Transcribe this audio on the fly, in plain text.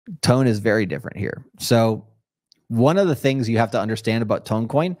Tone is very different here. So one of the things you have to understand about Tone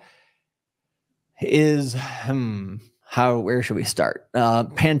Coin is where should we start?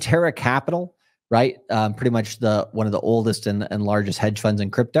 Pantera Capital, right? Pretty much one of the oldest and largest hedge funds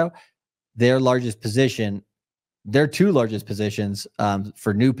in crypto. Their two largest positions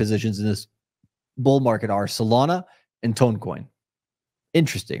for new positions in this bull market are Solana and Tonecoin.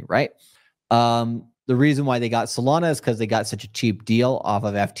 Interesting, right? The reason why they got Solana is because they got such a cheap deal off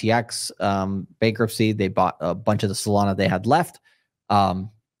of FTX bankruptcy. They bought a bunch of the Solana they had left.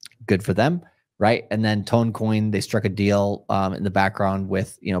 Good for them, right? And then Tonecoin, they struck a deal in the background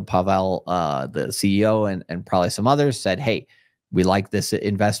with Pavel, the CEO, and probably some others. Said, hey, we like this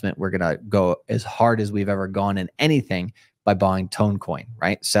investment. We're gonna go as hard as we've ever gone in anything by buying Tonecoin,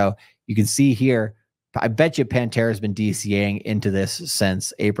 right? So you can see here. I bet you Pantera has been DCAing into this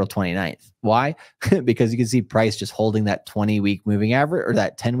since April 29th. Why? Because you can see price just holding that 20-week moving average or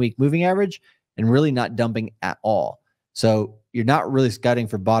that 10-week moving average and really not dumping at all. So you're not really scouting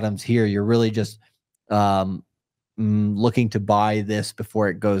for bottoms here. You're really just looking to buy this before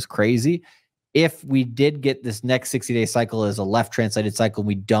it goes crazy. If we did get this next 60-day cycle as a left translated cycle, and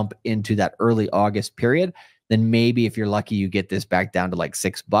we dump into that early August period, then maybe if you're lucky, you get this back down to like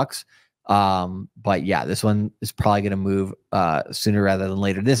 $6. But yeah, this one is probably going to move sooner rather than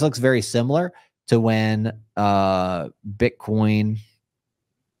later. This looks very similar to when Bitcoin,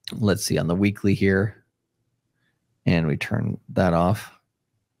 let's see on the weekly here, and we turn that off.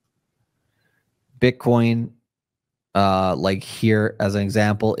 Bitcoin, like here as an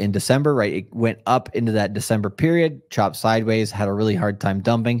example in December, right? It went up into that December period, chopped sideways, had a really hard time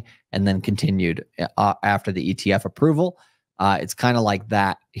dumping, and then continued after the ETF approval. It's kind of like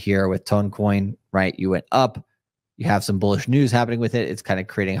that here with Tonecoin, right? You went up, you have some bullish news happening with it. It's kind of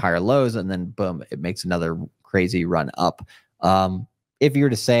creating higher lows, and then boom, it makes another crazy run up. If you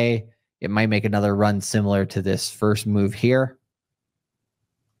were to say it might make another run similar to this first move here,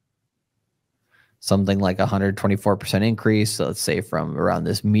 something like 124% increase. So let's say from around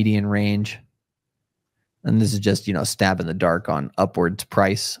this median range. And this is just, stab in the dark on upwards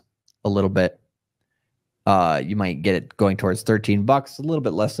price a little bit. You might get it going towards $13, a little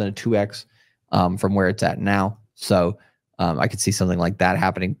bit less than a 2x from where it's at now. So I could see something like that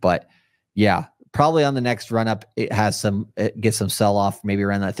happening. But yeah, probably on the next run up, it gets some sell off, maybe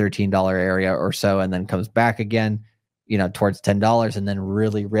around that $13 area or so, and then comes back again, towards $10, and then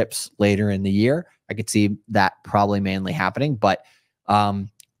really rips later in the year. I could see that probably mainly happening. But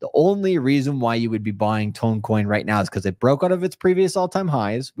the only reason why you would be buying Tonecoin right now is because it broke out of its previous all-time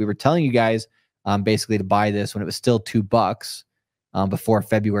highs. We were telling you guys basically to buy this when it was still $2 before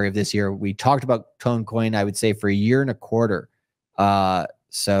February of this year. We talked about Tonecoin, I would say, for a year and a quarter.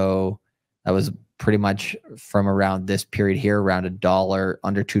 So that was pretty much from around this period here, around $1,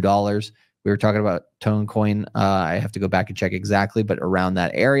 under $2. We were talking about Tonecoin. I have to go back and check exactly, but around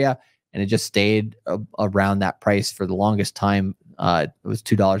that area. And it just stayed around that price for the longest time. It was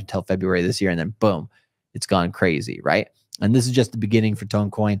 $2 until February this year. And then boom, it's gone crazy, right? And this is just the beginning for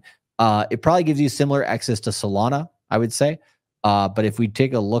Tonecoin. It probably gives you similar access to Solana, I would say. But if we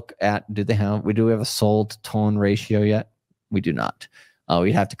take a look at, do we have a sold to tone ratio yet? We do not.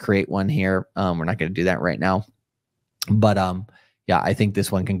 We'd have to create one here. We're not going to do that right now. But yeah, I think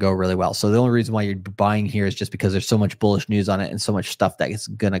this one can go really well. So the only reason why you're buying here is just because there's so much bullish news on it and so much stuff that is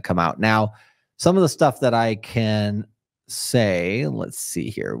going to come out. Now, some of the stuff that I can say, let's see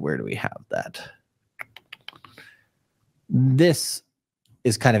here. Where do we have that? This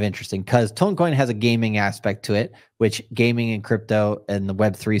is kind of interesting because Tonecoin has a gaming aspect to it, which gaming and crypto and the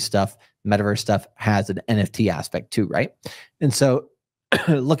Web3 stuff, metaverse stuff has an NFT aspect too, right? And so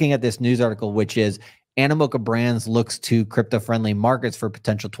looking at this news article, which is Animoca Brands looks to crypto-friendly markets for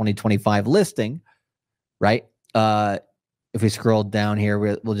potential 2025 listing, right? If we scroll down here,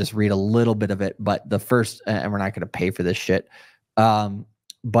 we'll just read a little bit of it, but the first, and we're not going to pay for this shit.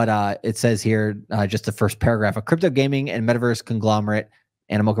 But it says here, just the first paragraph, a crypto gaming and metaverse conglomerate,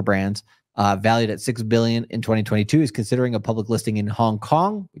 Animoca Brands, valued at $6 billion in 2022, is considering a public listing in Hong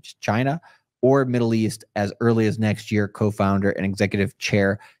Kong, which is China, or Middle East as early as next year, co-founder and executive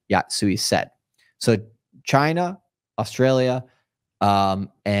chair Yatsui said. So China, Australia,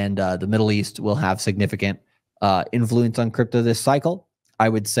 and the Middle East will have significant influence on crypto this cycle. I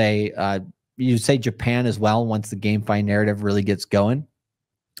would say you'd say Japan as well once the GameFi narrative really gets going.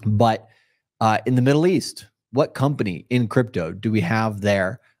 But in the Middle East, what company in crypto do we have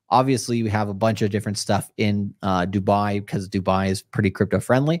there? Obviously, we have a bunch of different stuff in Dubai because Dubai is pretty crypto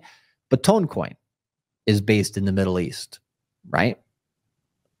friendly. But Tonecoin is based in the Middle East, right?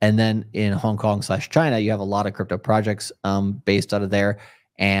 And then in Hong Kong / China, you have a lot of crypto projects based out of there.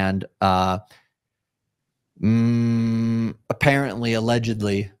 And apparently,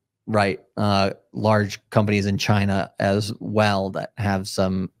 allegedly, right, large companies in China as well that have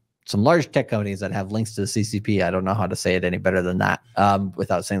some large tech companies that have links to the CCP. I don't know how to say it any better than that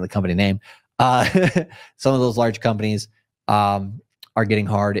without saying the company name. Some of those large companies are getting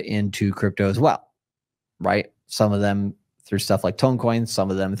hard into crypto as well, right? Some of them through stuff like Tonecoin,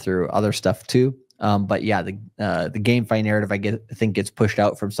 some of them through other stuff too. But yeah, the GameFi narrative, I think gets pushed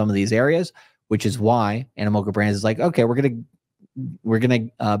out from some of these areas, which is why Animoca Brands is like, okay, we're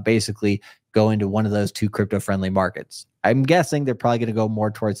gonna basically go into one of those two crypto friendly markets. I'm guessing they're probably gonna go more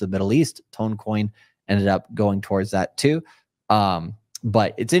towards the Middle East. Tonecoin ended up going towards that too.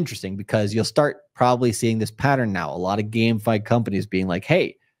 But it's interesting because you'll start probably seeing this pattern now. A lot of GameFi companies being like,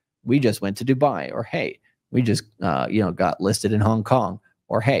 hey, we just went to Dubai, or hey, we just got listed in Hong Kong,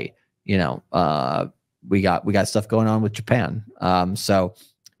 or hey, we got stuff going on with Japan. So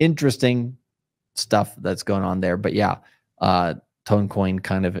interesting stuff that's going on there. But yeah, Tonecoin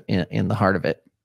kind of in the heart of it.